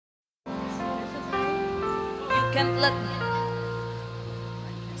can't let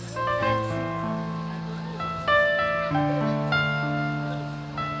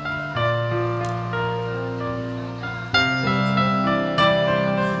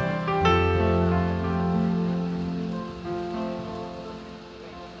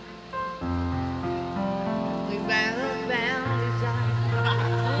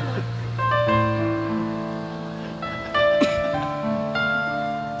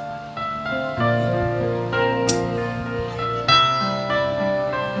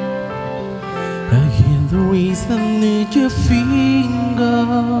Need your finger.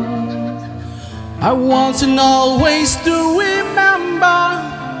 I want and always to remember.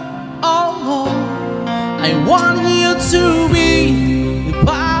 Oh, I want you to be a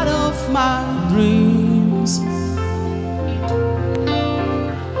part of my dreams.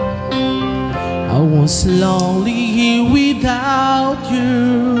 I was lonely here without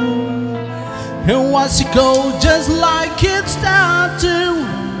you, and watch it go just like it started to.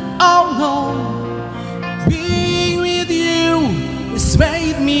 Oh no. Being with you has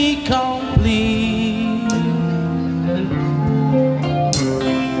made me complete.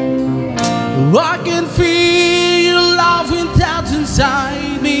 I can feel your love without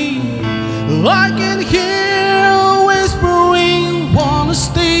inside me. I can hear you whispering, wanna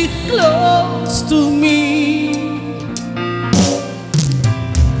stay close to me.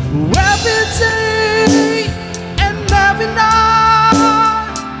 Every day and every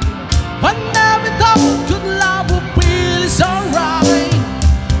night, I never thought good love would feel so right.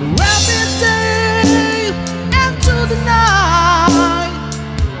 Every day into the night,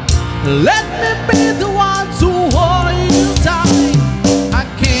 let me be the one to hold you tight. I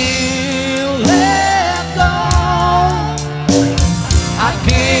can't let go. I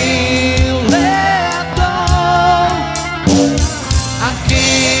can't let go. I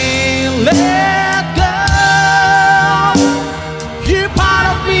can't let go. You're part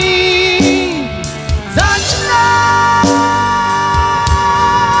of me. Such love.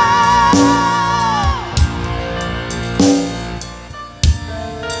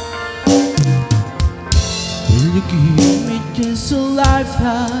 Will you give me just a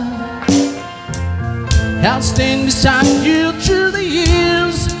lifetime? I'll stand beside you through the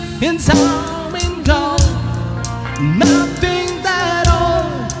years, in time and gone. Nothing that all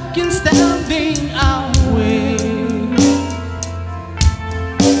can stand in our way.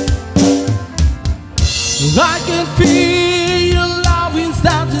 I can feel your love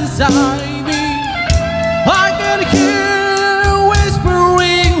inside me. I can hear you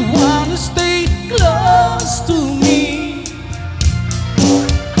whispering, wanna stay close to me.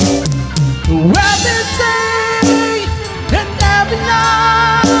 Every day and every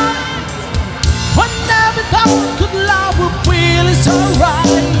night, I never thought good love would feel so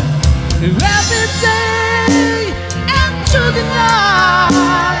right. Every day and through the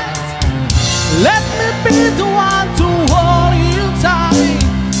night, let me be the one to hold you tight.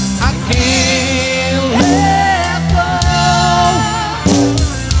 I can't let go.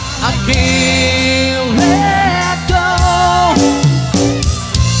 I can't let go.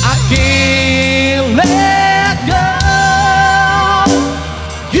 I can't let go.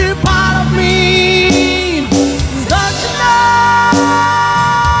 You're part of me. Such love.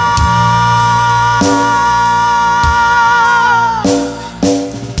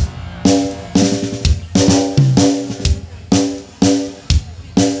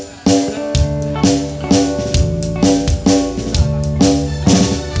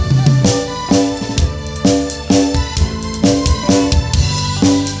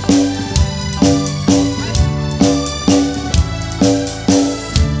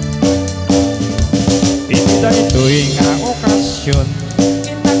 Tuwing ang okasyon,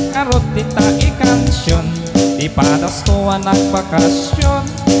 inakarot kita ikansyon. Di patas ko ang nagbakasyon,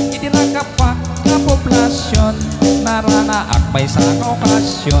 itinagkapak na poblasyon. Narana akbay sa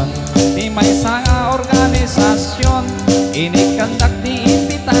okasyon, di may sa organisasyon. Inikandak di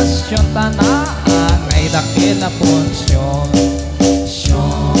imbitasyon, tanaan ay dakil na punsyon.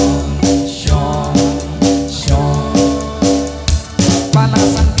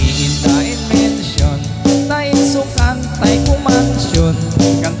 Palasang iindain mensyon, dahil sukan tay kumansyon.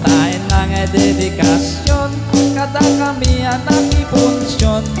 Kantahin lang ay dedikasyon, kada kami anak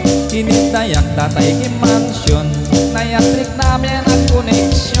ipunsyon. Kinidayak datay kimansyon, nayatrik namin ang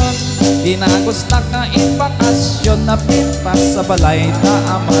koneksyon. Ginagustak na invakasyon, napinpas sa balay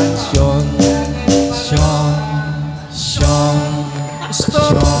na amansyon.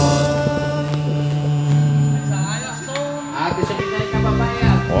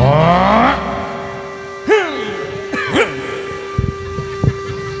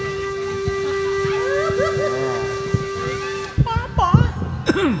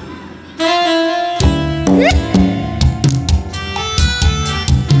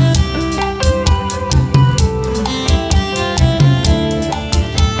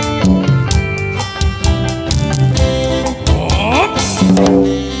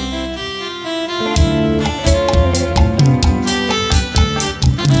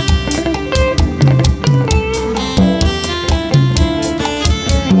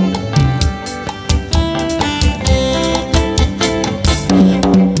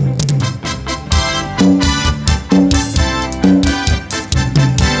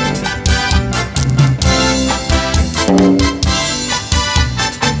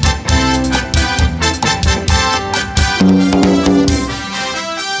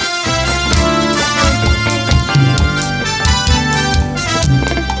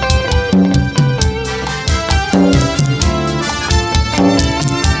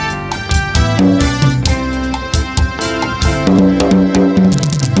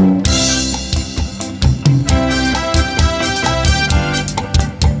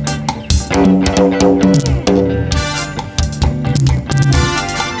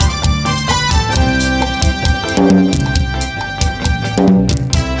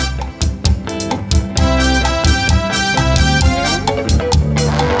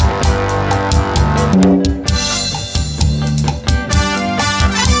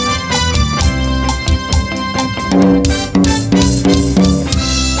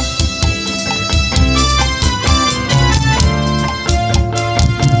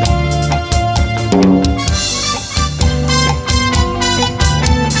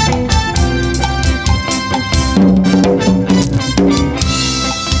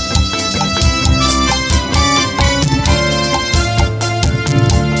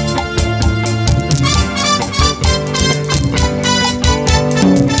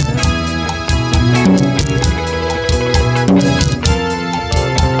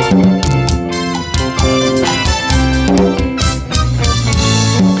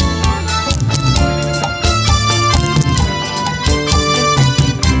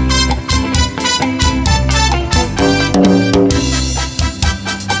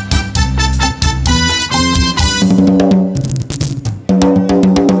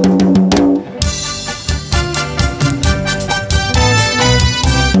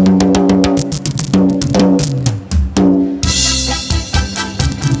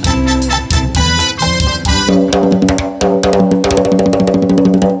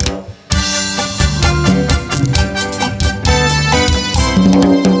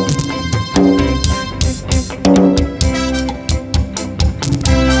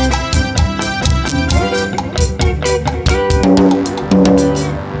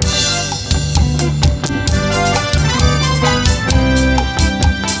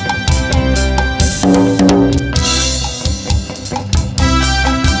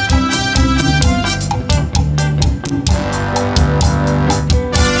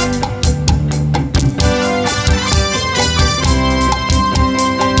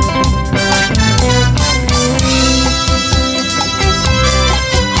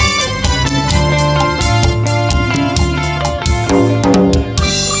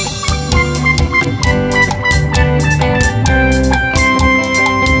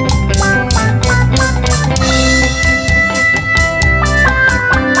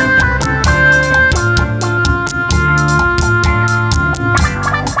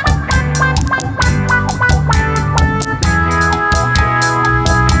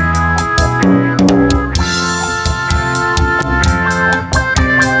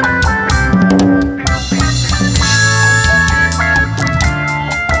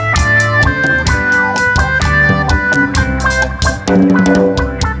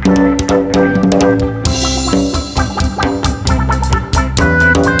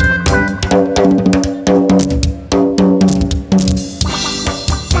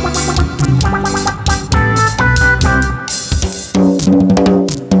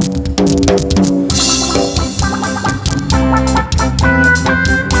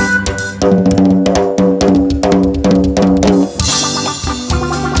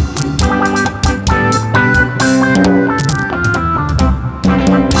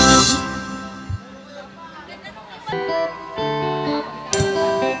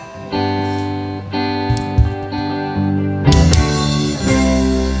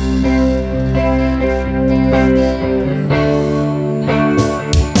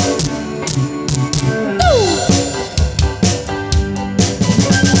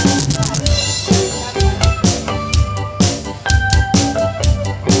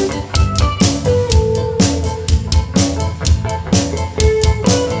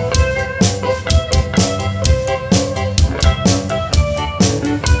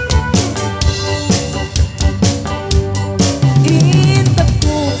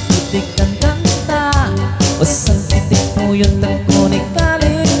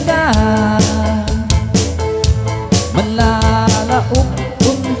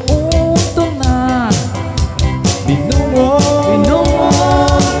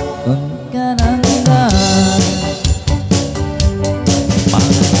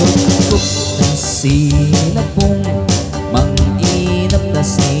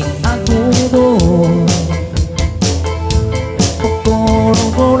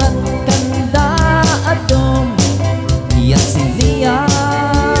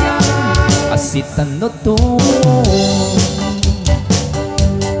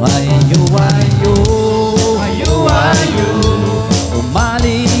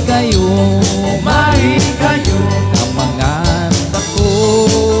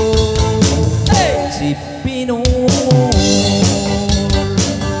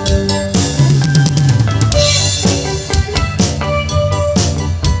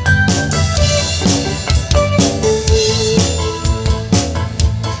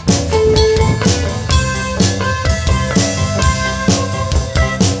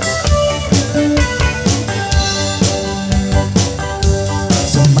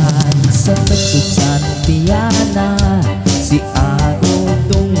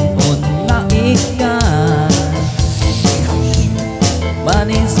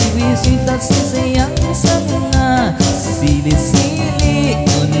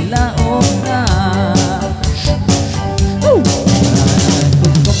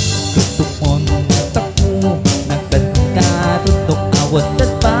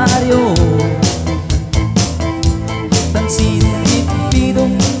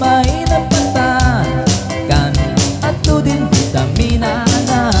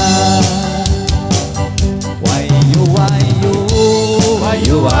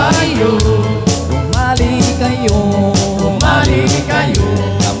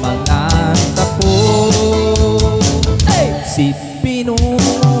 Pinor.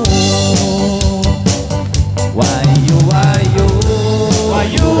 Wayo, wayo,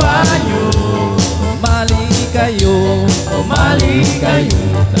 Wayo, wayo, umali kayo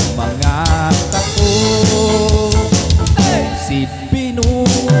ng mga tako. Si Pinor.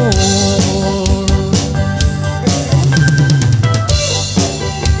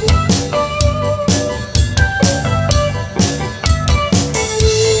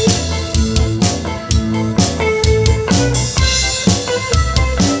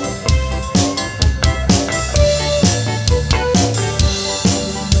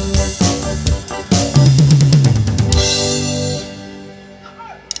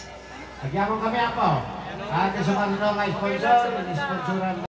 Nagyamang kami ako. At sa mga sponsor, sponsoran